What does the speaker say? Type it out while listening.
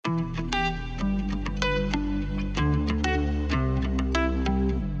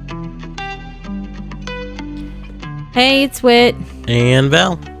Hey, it's Whit. And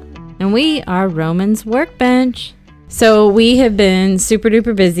Val. And we are Roman's Workbench. So we have been super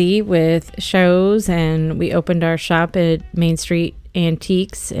duper busy with shows, and we opened our shop at Main Street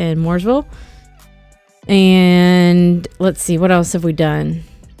Antiques in Mooresville. And let's see, what else have we done?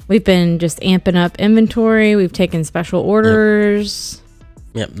 We've been just amping up inventory. We've taken special orders.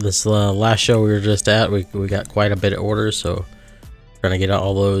 Yep, this last show we were just at, we got quite a bit of orders, so trying to get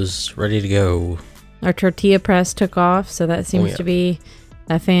all those ready to go. Our tortilla press took off, so that seems to be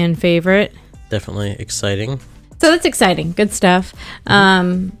a fan favorite. Definitely exciting. So that's exciting. Good stuff.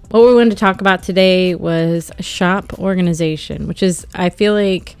 What we wanted to talk about today was shop organization, which is, I feel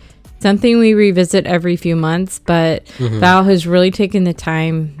like, something we revisit every few months, but Val has really taken the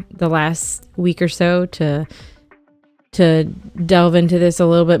time the last week or so to delve into this a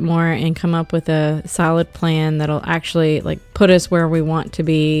little bit more and come up with a solid plan that'll actually put us where we want to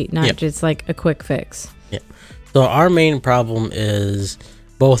be, not just like a quick fix. Yeah. So our main problem is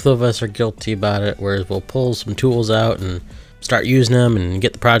both of us are guilty about it, whereas we'll pull some tools out and start using them and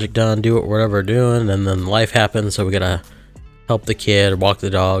get the project done, do whatever we're doing, and then life happens, so we gotta help the kid or walk the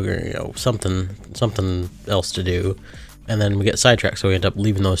dog or something else to do, and then we get sidetracked, so we end up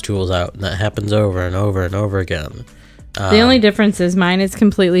leaving those tools out, and that happens over and over and over again. The only difference is mine is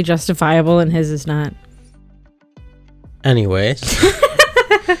completely justifiable and his is not. Anyways,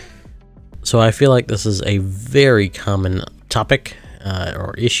 so I feel like this is a very common topic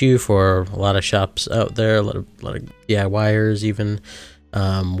or issue for a lot of shops out there, a lot of DIYers even,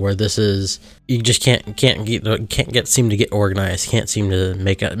 where this is, you just can't seem to get organized, can't seem to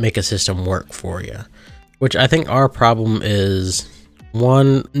make a system work for you. Which I think our problem is,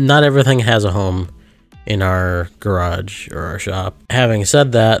 one, not everything has a home in our garage or our shop. Having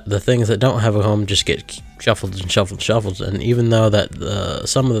said that, the things that don't have a home just get shuffled, and even though that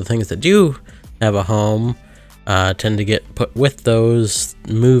some of the things that do have a home tend to get put with those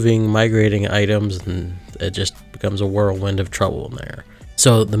migrating items, and it just becomes a whirlwind of trouble in there.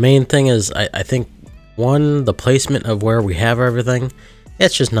 So the main thing is, I think, one, the placement of where we have everything,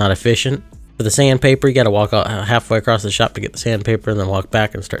 it's just not efficient. For the sandpaper, you got to walk out halfway across the shop to get the sandpaper and then walk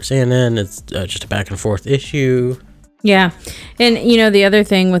back and start sanding. It's just a back and forth issue. Yeah. And, the other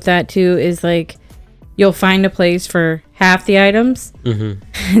thing with that, too, is, you'll find a place for half the items.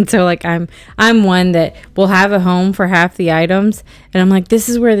 And so, I'm one that will have a home for half the items. And I'm like, this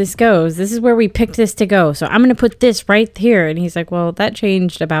is where this goes. This is where we picked this to go. So I'm going to put this right here. And he's like, well, that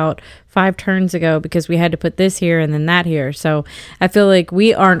changed about 5 turns ago because we had to put this here and then that here. So I feel like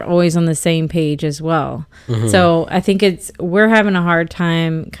we aren't always on the same page as well. So I think we're having a hard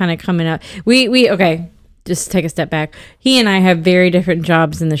time kind of coming up. Okay. Just take a step back. He and I have very different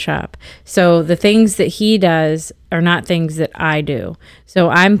jobs in the shop. So the things that he does are not things that I do. So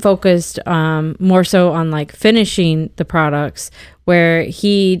I'm focused more so on finishing the products, where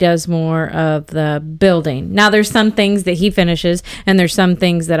he does more of the building. Now there's some things that he finishes and there's some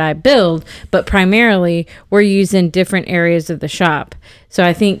things that I build, but primarily we're using different areas of the shop. So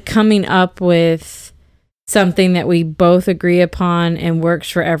I think coming up with something that we both agree upon and works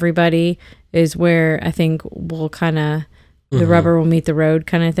for everybody is where I think we'll kind of, the rubber will meet the road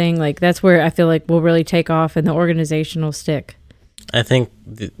kind of thing. That's where I feel like we'll really take off and the organization will stick. I think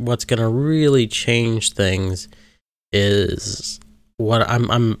what's going to really change things is what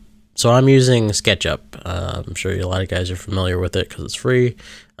I'm using SketchUp. I'm sure a lot of guys are familiar with it because it's free.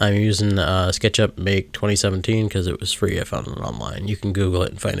 I'm using SketchUp Make 2017 because it was free. I found it online. You can Google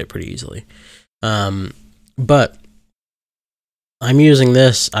it and find it pretty easily. But I'm using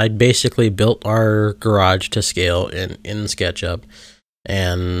this. I basically built our garage to scale in SketchUp,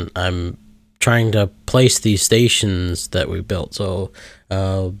 and I'm trying to place these stations that we built. So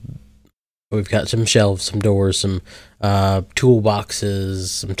we've got some shelves, some doors, some toolboxes,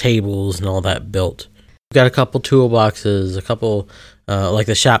 some tables, and all that built. We've got a couple toolboxes, a couple like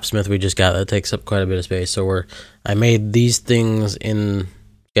the shopsmith we just got that takes up quite a bit of space. So I made these things in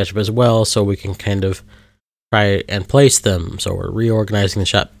SketchUp as well, so we can kind of try and place them. So we're reorganizing the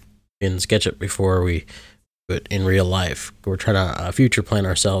shop in SketchUp before we do it in real life. We're trying to future plan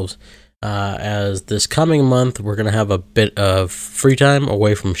ourselves. As this coming month, we're going to have a bit of free time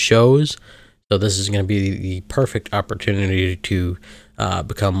away from shows. So this is going to be the perfect opportunity to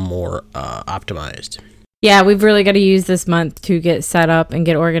become more optimized. Yeah, we've really got to use this month to get set up and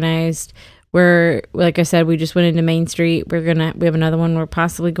get organized. We're, like I said, we just went into Main Street. We have another one we're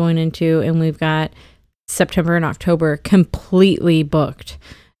possibly going into, and we've got September and October completely booked.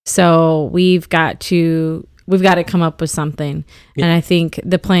 So we've got to come up with something. Yeah. And I think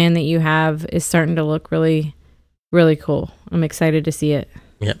the plan that you have is starting to look really, really cool. I'm excited to see it.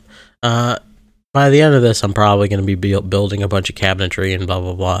 Yep. by the end of this, I'm probably going to be building a bunch of cabinetry and blah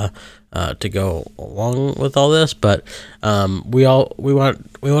blah blah to go along with all this. But we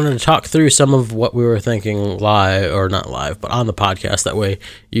wanted to talk through some of what we were thinking live, or not live, but on the podcast. That way,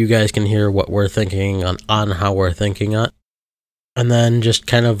 you guys can hear what we're thinking on how we're thinking it, and then just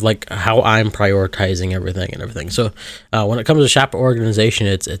kind of like how I'm prioritizing everything. So when it comes to shop organization,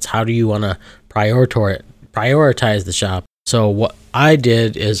 it's how do you want to prioritize the shop. So what I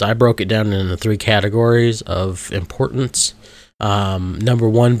did is I broke it down into 3 categories of importance. Number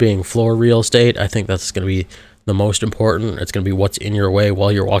 1 being floor real estate. I think that's going to be the most important. It's going to be what's in your way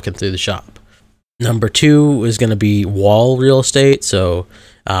while you're walking through the shop. Number 2 is going to be wall real estate. So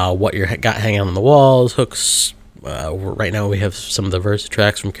what you got hanging on the walls, hooks. Right now we have some of the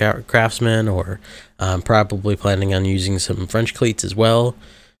Versatracks from Craftsman, or I'm probably planning on using some French cleats as well.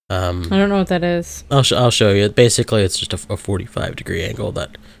 I don't know what that is. I'll show you. Basically, it's just a 45-degree angle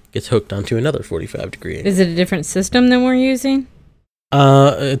that gets hooked onto another 45-degree angle. Is it a different system than we're using?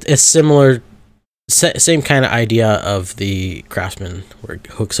 It's similar, same kind of idea of the Craftsman, where it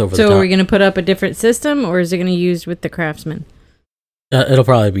hooks over the top. So are we going to put up a different system, or is it going to be used with the Craftsman? It'll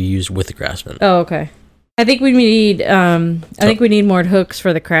probably be used with the Craftsman. Oh, okay. I think we need. I think we need more hooks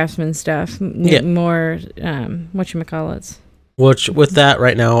for the Craftsman stuff. More. Whatchamacallits. Which with that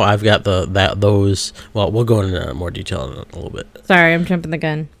right now, I've got those. Well, we'll go into more detail in a little bit. Sorry, I'm jumping the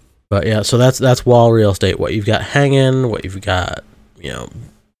gun. But yeah, so that's wall real estate. What you've got hanging, what you've got,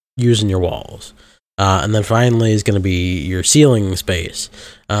 using your walls, and then finally is going to be your ceiling space.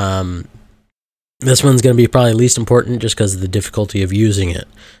 This one's going to be probably least important just because of the difficulty of using it.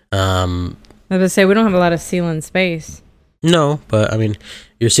 I was going to say we don't have a lot of ceiling space. No, but I mean,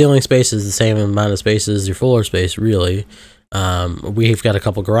 your ceiling space is the same amount of space as your floor space, really. We've got a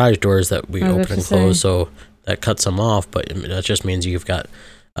couple garage doors that we open and close, so that cuts some off, but that just means you've got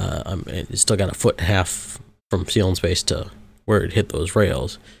you still got a 1.5 feet from ceiling space to where it hit those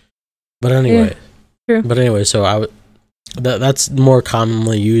rails. But anyway, so that's more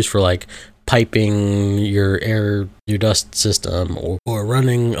commonly used for like piping your dust system, or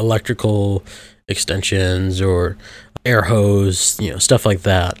running electrical extensions, or air hose, stuff like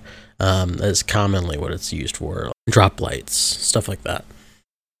that. That's commonly what it's used for. Drop lights, stuff like that.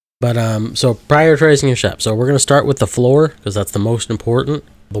 But so prioritizing your shop. So we're going to start with the floor because that's the most important.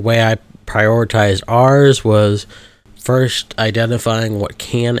 The way I prioritized ours was first identifying what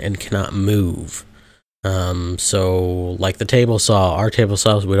can and cannot move. So like the table saw, our table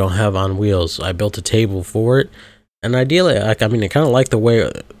saws we don't have on wheels. I built a table for it, and ideally, I kind of like the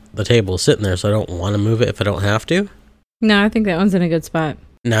way the table is sitting there, so I don't want to move it if I don't have to. No, I think that one's in a good spot.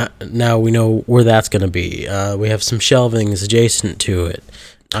 Now we know where that's going to be. We have some shelvings adjacent to it.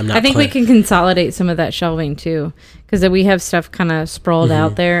 I think we can consolidate some of that shelving too, because we have stuff kind of sprawled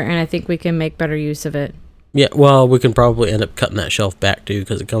out there, and I think we can make better use of it. Yeah, well, we can probably end up cutting that shelf back too,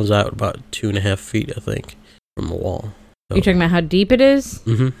 because it comes out about 2.5 feet, I think, from the wall. So. You talking about how deep it is?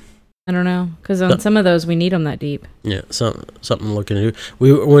 Mm-hmm. I don't know, because on some of those we need them that deep. Yeah, something looking to do.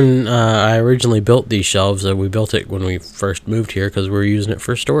 When I originally built these shelves, we built it when we first moved here because we were using it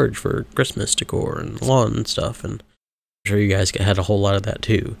for storage for Christmas decor and lawn and stuff, and I'm sure you guys had a whole lot of that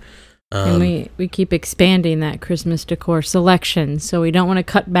too. And we keep expanding that Christmas decor selection, so we don't want to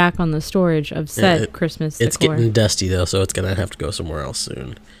cut back on the storage of said Christmas decor. It's getting dusty though, so it's gonna have to go somewhere else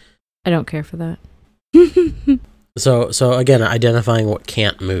soon. I don't care for that. So again, identifying what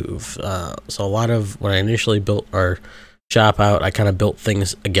can't move. So a lot of when I initially built our shop out, I kind of built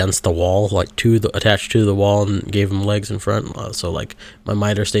things against the wall, like attached to the wall, and gave them legs in front. So like my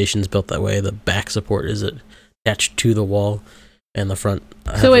miter station's built that way. The back support is attached to the wall, and the front.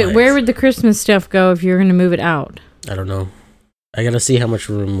 So wait, where would the Christmas stuff go if you're going to move it out? I don't know. I gotta see how much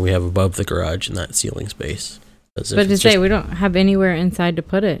room we have above the garage in that ceiling space. But to say we don't have anywhere inside to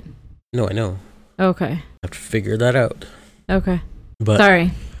put it. No, I know. Okay. I have to figure that out. Okay. But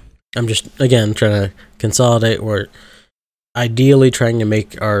sorry. I'm just, again, trying to consolidate. We're ideally trying to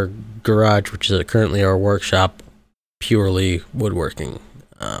make our garage, which is currently our workshop, purely woodworking.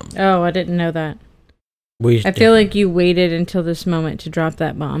 I didn't know that. I feel like you waited until this moment to drop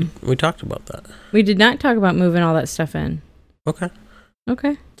that bomb. We talked about that. We did not talk about moving all that stuff in. Okay.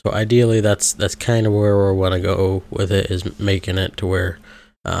 So ideally, that's kind of where we want to go with it, is making it to where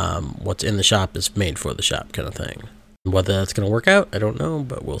what's in the shop is made for the shop kind of thing. Whether that's going to work out, I don't know,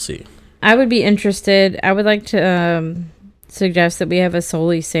 but we'll see. I would be interested. I would like to suggest that we have a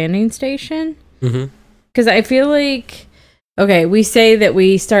solely sanding station. Mm-hmm. Because I feel like, we say that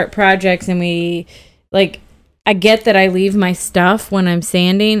we start projects and we, I get that I leave my stuff when I'm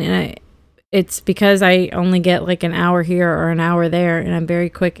sanding, and it's because I only get like an hour here or an hour there, and I'm very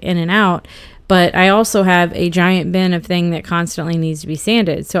quick in and out. But I also have a giant bin of thing that constantly needs to be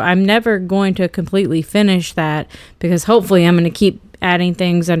sanded. So I'm never going to completely finish that, because hopefully I'm going to keep adding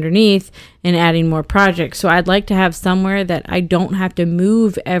things underneath and adding more projects. So I'd like to have somewhere that I don't have to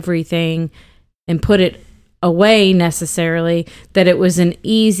move everything and put it away necessarily, that it was an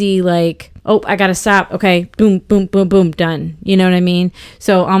easy, like, oh, I got to stop. Okay, boom, boom, boom, boom, done. You know what I mean?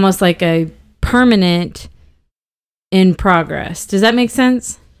 So almost like a permanent in progress. Does that make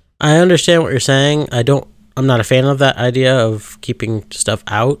sense? I understand what you're saying. I'm not a fan of that idea of keeping stuff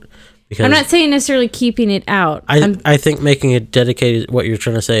out. Because I'm not saying necessarily keeping it out. I think making it dedicated, what you're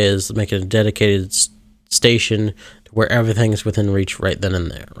trying to say is making a dedicated station where everything is within reach right then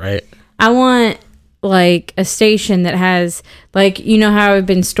and there, right? I want like a station that has, like, you know how I've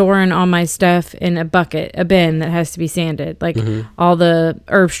been storing all my stuff in a bucket, a bin that has to be sanded, like all the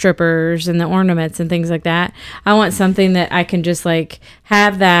herb strippers and the ornaments and things like that. I want something that I can just like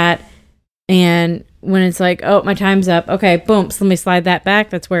have that, and when it's like, oh, my time's up, okay, boom, so let me slide that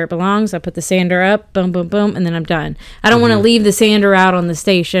back, that's where it belongs. I put the sander up, boom, boom, boom, and then I'm done. I don't want to leave the sander out on the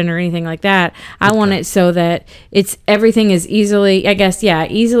station or anything like that. I want it so that everything is easily, I guess, yeah,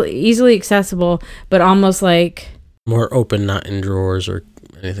 easily accessible, but almost like more open, not in drawers or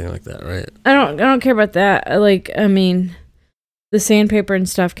anything like that, right? I don't care about that. Like, I mean, the sandpaper and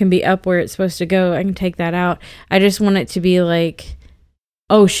stuff can be up where it's supposed to go. I can take that out. I just want it to be like,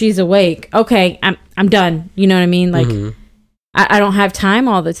 oh, she's awake. Okay, I'm done. You know what I mean? Like, I don't have time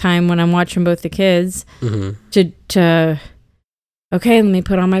all the time when I'm watching both the kids to okay, let me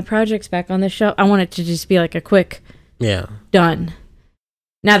put all my projects back on the shelf. I want it to just be like a quick done.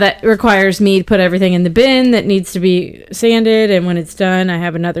 Now that requires me to put everything in the bin that needs to be sanded, and when it's done, I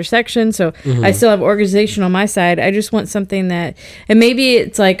have another section. So I still have organization on my side. I just want something that, and maybe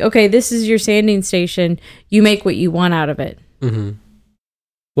it's like, okay, this is your sanding station. You make what you want out of it.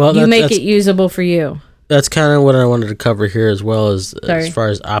 Well, you make it usable for you. That's kind of what I wanted to cover here as well, as far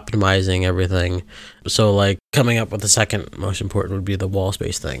as optimizing everything. So, like, coming up with the second most important would be the wall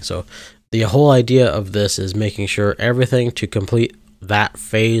space thing. So the whole idea of this is making sure everything to complete that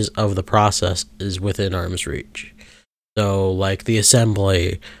phase of the process is within arm's reach. So, like the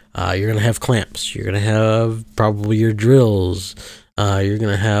assembly, you're going to have clamps. You're going to have probably your drills. You're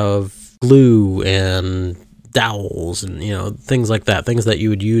going to have glue and dowels and, you know, things like that, things that you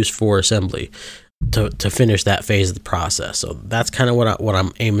would use for assembly to finish that phase of the process. So that's kind of what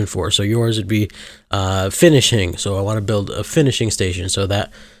I'm aiming for. So yours would be finishing. So I want to build a finishing station, so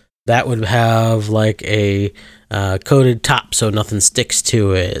that would have like a coated top so nothing sticks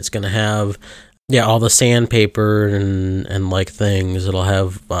to it. It's going to have all the sandpaper and like things. It'll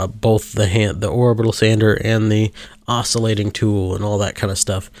have both the orbital sander and the oscillating tool and all that kind of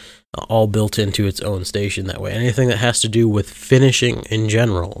stuff, all built into its own station. That way anything that has to do with finishing in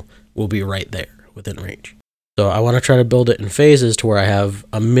general will be right there within reach. So I want to try to build it in phases to where I have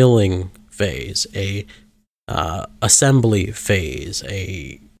a milling phase, a assembly phase,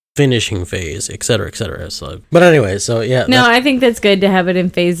 a finishing phase, etc., etc. So, but anyway, so yeah. No, I think that's good to have it in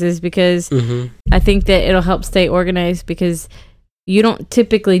phases, because I think that it'll help stay organized, because you don't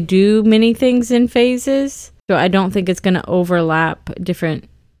typically do many things in phases. So I don't think it's going to overlap different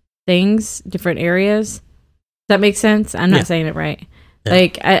things, different areas. Does that make sense? I'm not saying it right. Yeah.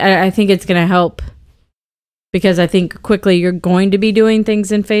 Like, I think it's going to help, because I think quickly you're going to be doing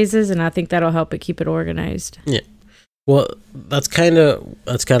things in phases, and I think that'll help it keep it organized. Yeah. Well, that's kind of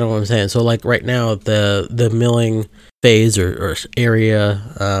what I'm saying. So, like right now, the milling phase or area,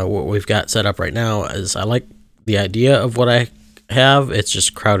 what we've got set up right now is, I like the idea of what I have. It's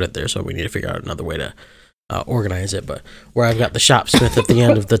just crowded there, so we need to figure out another way to organize it. But where I've got the shopsmith at the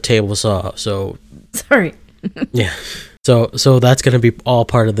end of the table saw. So sorry. Yeah. So that's going to be all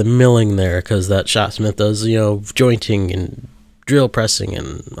part of the milling there, because that shopsmith does, you know, jointing and drill pressing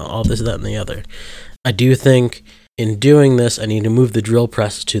and all this, that, and the other. I do think in doing this, I need to move the drill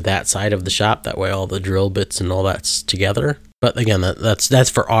press to that side of the shop. That way all the drill bits and all that's together. But again, that's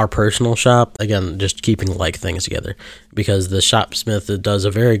for our personal shop. Again, just keeping like things together, because the shopsmith does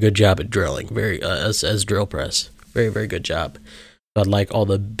a very good job at drilling, as drill press. Very, very good job. But I'd like all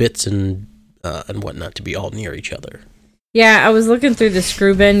the bits and whatnot to be all near each other. Yeah, I was looking through the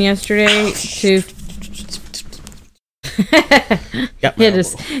screw bin yesterday to. He had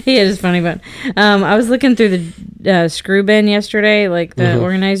his funny bone. I was looking through the screw bin yesterday, like the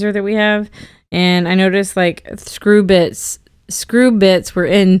organizer that we have, and I noticed like screw bits were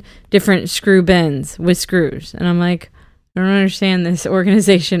in different screw bins with screws, and I'm like, I don't understand this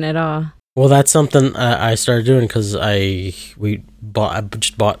organization at all. Well, that's something I started doing, because I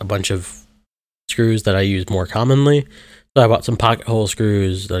just bought a bunch of screws that I use more commonly. So I bought some pocket hole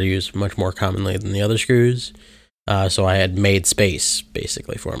screws that I use much more commonly than the other screws. So I had made space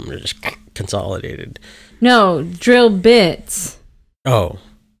basically for them. They're just consolidated. No, drill bits. Oh.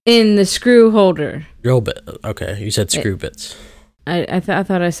 In the screw holder. Drill bit. Okay, you said screw bits. I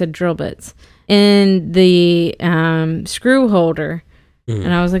thought I said drill bits. In the screw holder. Mm-hmm.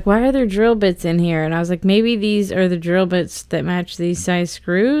 And I was like, why are there drill bits in here? And I was like, maybe these are the drill bits that match these size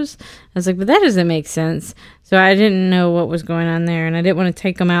screws. I was like, but that doesn't make sense. So I didn't know what was going on there. And I didn't want to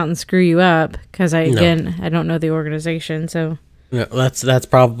take them out and screw you up because I don't know the organization. So no, that's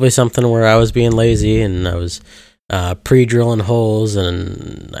probably something where I was being lazy and I was pre-drilling holes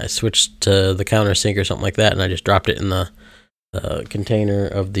and I switched to the countersink or something like that. And I just dropped it in the container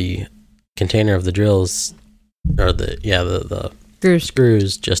of the drills or the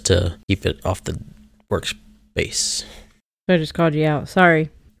screws just to keep it off the workspace. So I just called you out. Sorry.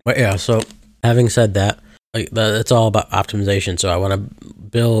 But yeah, so having said that, it's all about optimization. So I want to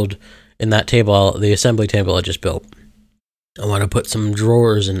build in that table, the assembly table I just built. I want to put some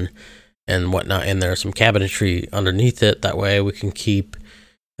drawers and whatnot in there, some cabinetry underneath it. That way we can keep,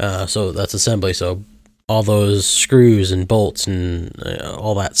 so that's assembly. So all those screws and bolts and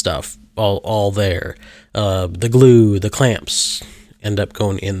all that stuff, all there. The glue, the clamps end up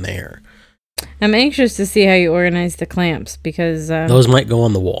going in there. I'm anxious to see how you organize the clamps because those might go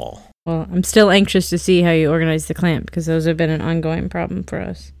on the wall. Well, I'm still anxious to see how you organize the clamp because those have been an ongoing problem for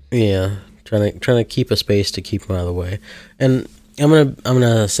us. Yeah, trying to keep a space to keep them out of the way. And I'm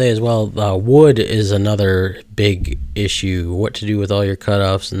gonna say as well, wood is another big issue. What to do with all your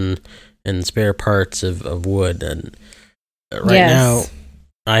cutoffs and spare parts of wood. And right now,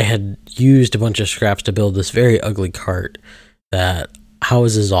 I had used a bunch of scraps to build this very ugly cart that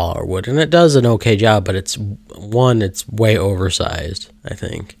houses all our wood, and it does an okay job, but it's way oversized, I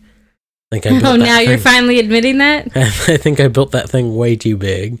think. You're finally admitting that? I think I built that thing way too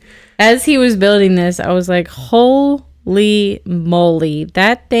big. As he was building this, I was like, holy moly,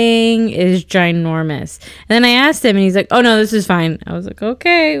 that thing is ginormous. And then I asked him, and he's like, oh, no, this is fine. I was like,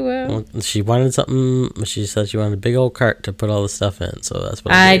 okay, well. She wanted something. She said she wanted a big old cart to put all the stuff in, so that's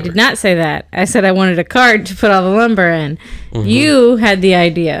what I did not say that. I said I wanted a cart to put all the lumber in. Mm-hmm. You had the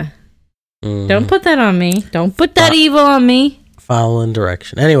idea. Mm-hmm. Don't put that on me. Don't put that evil on me. Following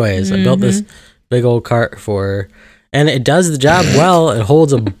direction. Anyways, I built this big old cart for her, and it does the job well. It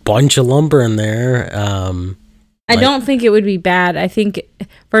holds a bunch of lumber in there. I don't think it would be bad. I think,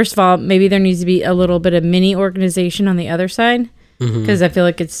 first of all, maybe there needs to be a little bit of mini organization on the other side because I feel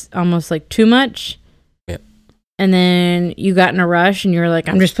like it's almost like too much. Yep. And then you got in a rush and you were like,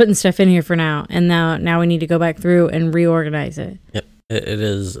 I'm just putting stuff in here for now. And now we need to go back through and reorganize it. Yep. It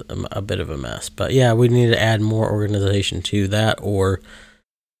is a bit of a mess. But yeah, we need to add more organization to that or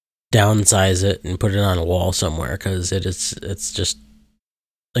downsize it and put it on a wall somewhere because it's just,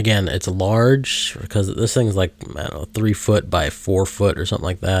 again, it's large because this thing's like, I don't know, 3 foot by 4 foot or something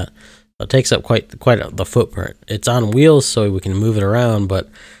like that. It takes up quite the footprint. It's on wheels so we can move it around, but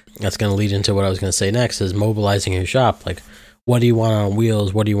that's going to lead into what I was going to say next is mobilizing your shop. Like, what do you want on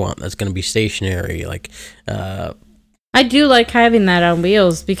wheels? What do you want that's going to be stationary? Like, I do like having that on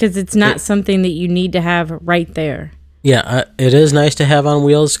wheels because it's not something that you need to have right there. Yeah, it is nice to have on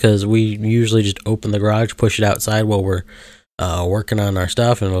wheels because we usually just open the garage, push it outside while we're working on our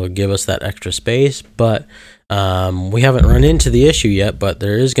stuff, and it'll give us that extra space. But we haven't run into the issue yet, but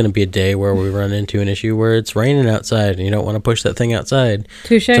there is going to be a day where we run into an issue where it's raining outside and you don't want to push that thing outside.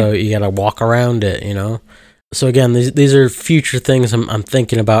 Touche. So you got to walk around it, So again, these are future things I'm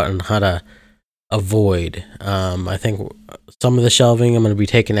thinking about and how to avoid. I think some of the shelving I'm going to be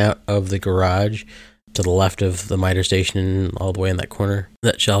taking out of the garage to the left of the miter station, all the way in that corner.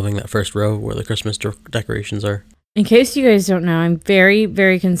 That shelving, that first row where the Christmas decorations are. In case you guys don't know, I'm very,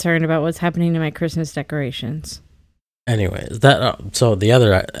 very concerned about what's happening to my Christmas decorations. Anyways, so the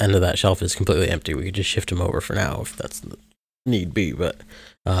other end of that shelf is completely empty. We could just shift them over for now if that's the need be. But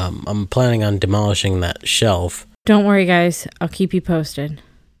I'm planning on demolishing that shelf. Don't worry, guys. I'll keep you posted.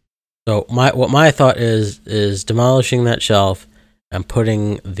 So my thought is demolishing that shelf and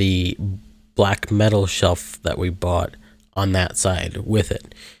putting the black metal shelf that we bought on that side with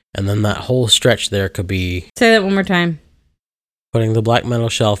it. And then that whole stretch there could be... Say that one more time. Putting the black metal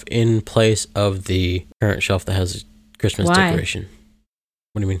shelf in place of the current shelf that has Christmas decoration.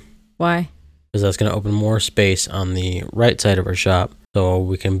 What do you mean? Why? Because that's going to open more space on the right side of our shop, so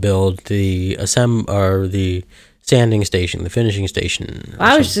we can build the sanding station, the finishing station.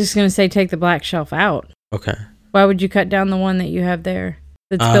 I was just going to say take the black shelf out. Okay. Why would you cut down the one that you have there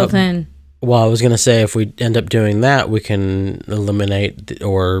that's built in? Well, I was going to say if we end up doing that, we can eliminate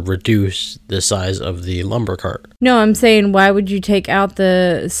or reduce the size of the lumber cart. No, I'm saying why would you take out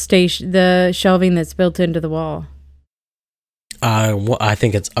the shelving that's built into the wall? I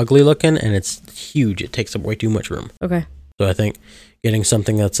think it's ugly looking and it's huge. It takes up way too much room. Okay. So I think getting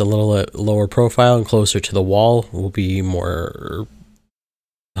something that's a little lower profile and closer to the wall will be more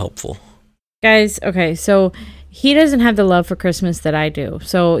helpful. Guys, okay, so he doesn't have the love for Christmas that I do.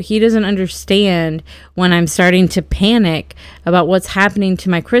 So he doesn't understand when I'm starting to panic about what's happening to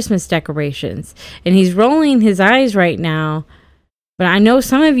my Christmas decorations. And he's rolling his eyes right now. But I know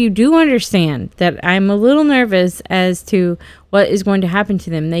some of you do understand that I'm a little nervous as to what is going to happen to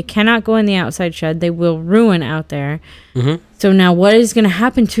them. They cannot go in the outside shed. They will ruin out there. Mm-hmm. So now what is going to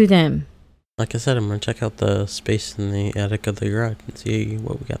happen to them? Like I said, I'm going to check out the space in the attic of the garage and see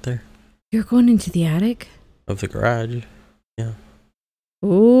what we got there. You're going into the attic? Of the garage, yeah.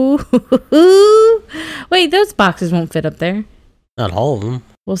 Ooh. Wait, those boxes won't fit up there. Not all of them.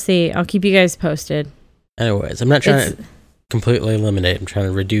 We'll see. I'll keep you guys posted. Anyways, I'm not trying to completely eliminate. I'm trying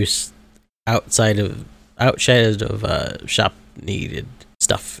to reduce outside of shop needed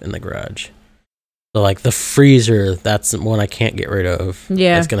stuff in the garage. So like the freezer, that's one I can't get rid of.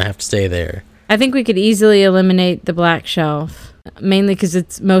 Yeah. It's going to have to stay there. I think we could easily eliminate the black shelf, mainly because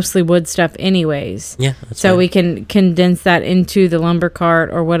it's mostly wood stuff anyways. Yeah, that's so fine. We can condense that into the lumber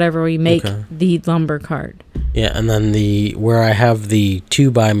cart or whatever we make the lumber cart. Yeah, and then where I have the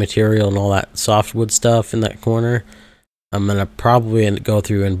 2x material and all that softwood stuff in that corner, I'm going to probably go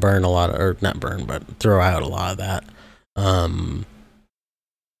through and burn a lot of, or not burn, but throw out a lot of that.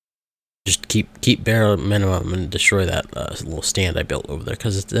 Just keep bare minimum and destroy that little stand I built over there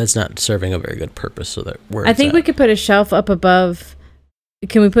because that's not serving a very good purpose. So that I think we could put a shelf up above.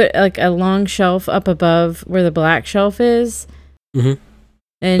 Can we put like a long shelf up above where the black shelf is? Mm-hmm.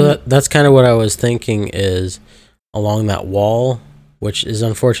 And so that's kind of what I was thinking is along that wall, which is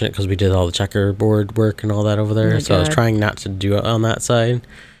unfortunate because we did all the checkerboard work and all that over there. So I was trying not to do it on that side,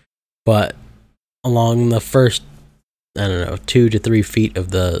 but along the first, I don't know, 2 to 3 feet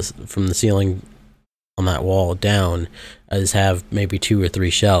from the ceiling on that wall down, is have maybe 2 or 3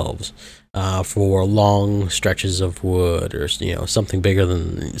 shelves for long stretches of wood or something bigger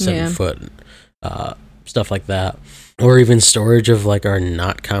than 7 foot, stuff like that, or even storage of like our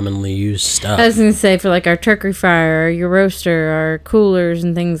not commonly used stuff. I was gonna say for like our turkey fryer, your roaster, our coolers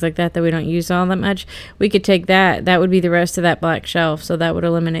and things like that we don't use all that much. We could take that. That would be the rest of that black shelf, so that would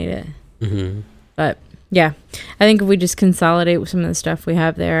eliminate it. Mm-hmm. But yeah, I think if we just consolidate with some of the stuff we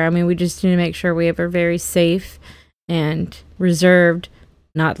have there, I mean, we just need to make sure we have a very safe and reserved,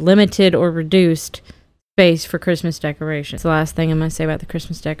 not limited or reduced space for Christmas decorations. The last thing I'm going to say about the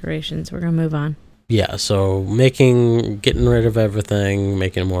Christmas decorations. We're going to move on. Yeah, so getting rid of everything,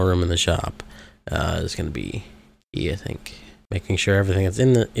 making more room in the shop is going to be key, I think. Making sure everything that's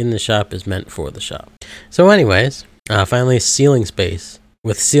in the shop is meant for the shop. So anyways, finally, ceiling space.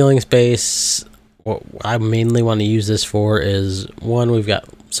 With ceiling space, what I mainly want to use this for is, one, we've got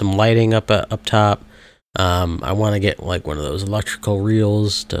some lighting up top. I want to get like one of those electrical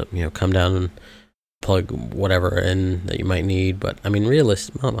reels to come down and plug whatever in that you might need. But I mean,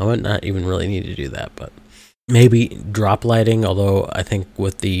 I might not even really need to do that, but maybe drop lighting. Although I think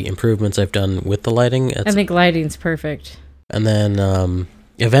with the improvements I've done with the lighting, I think lighting's perfect. And then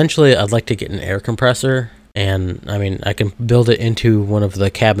eventually, I'd like to get an air compressor. And I mean, I can build it into one of the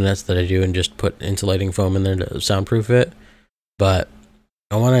cabinets that I do and just put insulating foam in there to soundproof it. But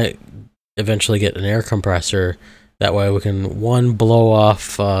I want to eventually get an air compressor. That way we can,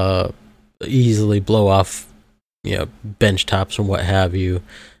 easily blow off, bench tops and what have you,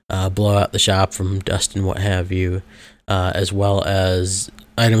 blow out the shop from dust and what have you, as well as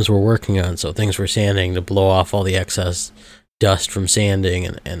items we're working on. So things we're sanding to blow off all the excess dust from sanding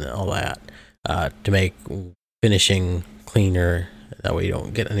and all that. To make finishing cleaner. That way you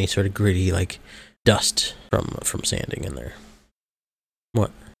don't get any sort of gritty like dust from sanding in there.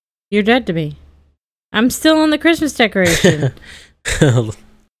 What? You're dead to me. I'm still on the Christmas decoration.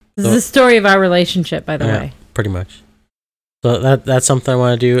 This is the story of our relationship, by the way. Pretty much. So that's something I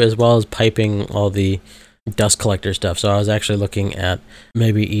want to do, as well as piping all the dust collector stuff. So I was actually looking at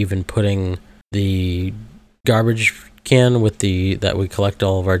maybe even putting the garbage can that we collect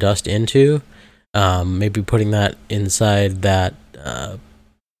all of our dust into, maybe putting that inside that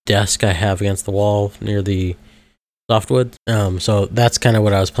desk I have against the wall near the softwood. So that's kind of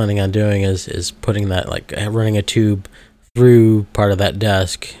what I was planning on doing is putting that, like running a tube through part of that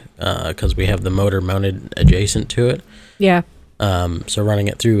desk, because we have the motor mounted adjacent to it. Yeah. So running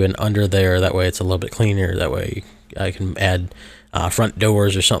it through and under there, that way it's a little bit cleaner. That way I can add front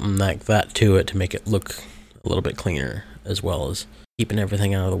doors or something like that to it to make it look a little bit cleaner, as well as keeping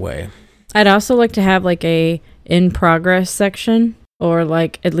everything out of the way. I'd also like to have like a in progress section, or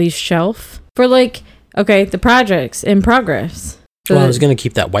like at least shelf for like, okay, the projects in progress. Well, I was going to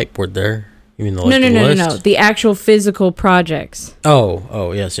keep that whiteboard there. You mean the No. The actual physical projects.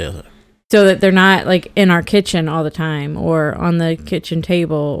 Oh, yes. So that they're not like in our kitchen all the time or on the kitchen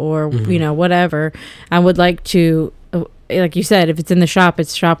table or, whatever. I would like to, like you said, if it's in the shop,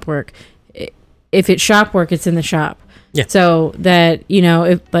 it's shop work. If it's shop work, it's in the shop. Yeah. So that,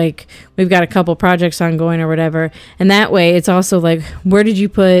 if like we've got a couple projects ongoing or whatever, and that way it's also like, where did you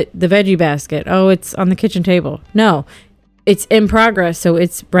put the veggie basket? Oh, it's on the kitchen table. No, it's in progress. So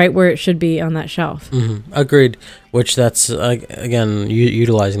it's right where it should be on that shelf. Mm-hmm. Agreed. Which that's, again,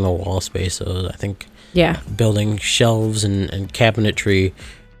 utilizing the wall space. So I think building shelves and cabinetry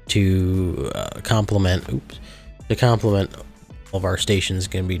to complement of our stations is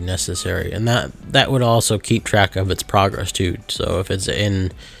going to be necessary, and that would also keep track of its progress too. So if it's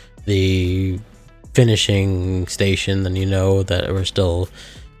in the finishing station, then you know that we're still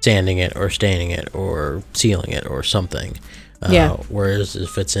sanding it or staining it or sealing it or something. Whereas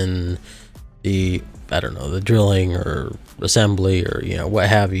if it's in the the drilling or assembly or what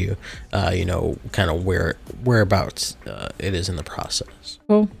have you, kind of whereabouts it is in the process.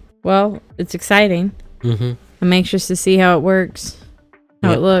 Cool. Well, it's exciting. Mm-hmm. I'm anxious to see how it works,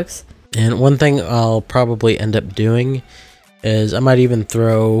 how it looks. And one thing I'll probably end up doing is I might even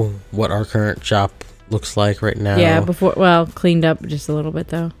throw what our current shop looks like right now. Yeah, cleaned up just a little bit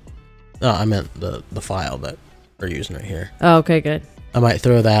though. Oh, I meant the file that we're using right here. Oh, okay, good. I might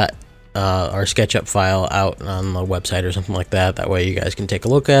throw that, our SketchUp file out on the website or something like that. That way you guys can take a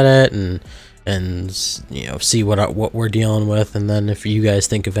look at it and see what we're dealing with. And then if you guys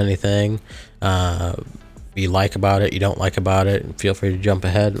think of anything, you like about it, you don't like about it, feel free to jump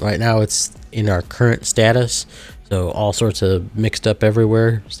ahead. Right now it's in our current status, so all sorts of mixed up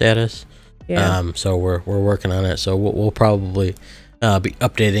everywhere status. So we're working on it, so we'll probably be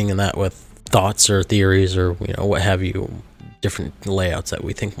updating in that with thoughts or theories or what have you, different layouts that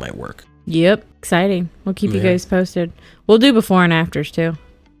we think might work. Yep, exciting. We'll keep you guys posted. We'll do before and afters too.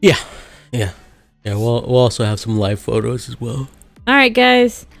 Yeah, we'll also have some live photos as well. All right,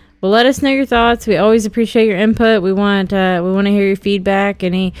 guys. Well, let us know your thoughts. We always appreciate your input. We want to hear your feedback.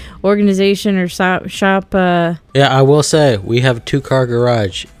 Any organization or shop. Yeah, I will say we have a 2-car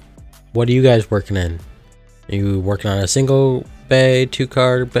garage. What are you guys working in? Are you working on a single bay,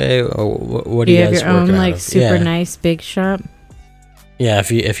 2-car bay, or what are you guys working on? Do you have your own super nice big shop? Yeah,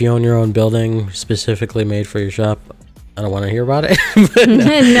 if you own your own building specifically made for your shop, I don't want to hear about it.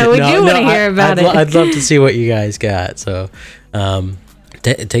 No, we do want to hear about it. I'd love to see what you guys got. So.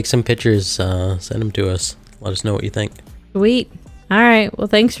 Take some pictures, send them to us. Let us know what you think. Sweet. All right. Well,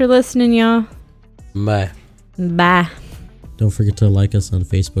 thanks for listening, y'all. Bye. Don't forget to like us on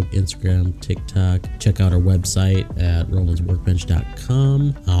Facebook, Instagram, TikTok. Check out our website at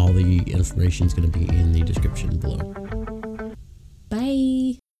romansworkbench.com. All the information is going to be in the description below.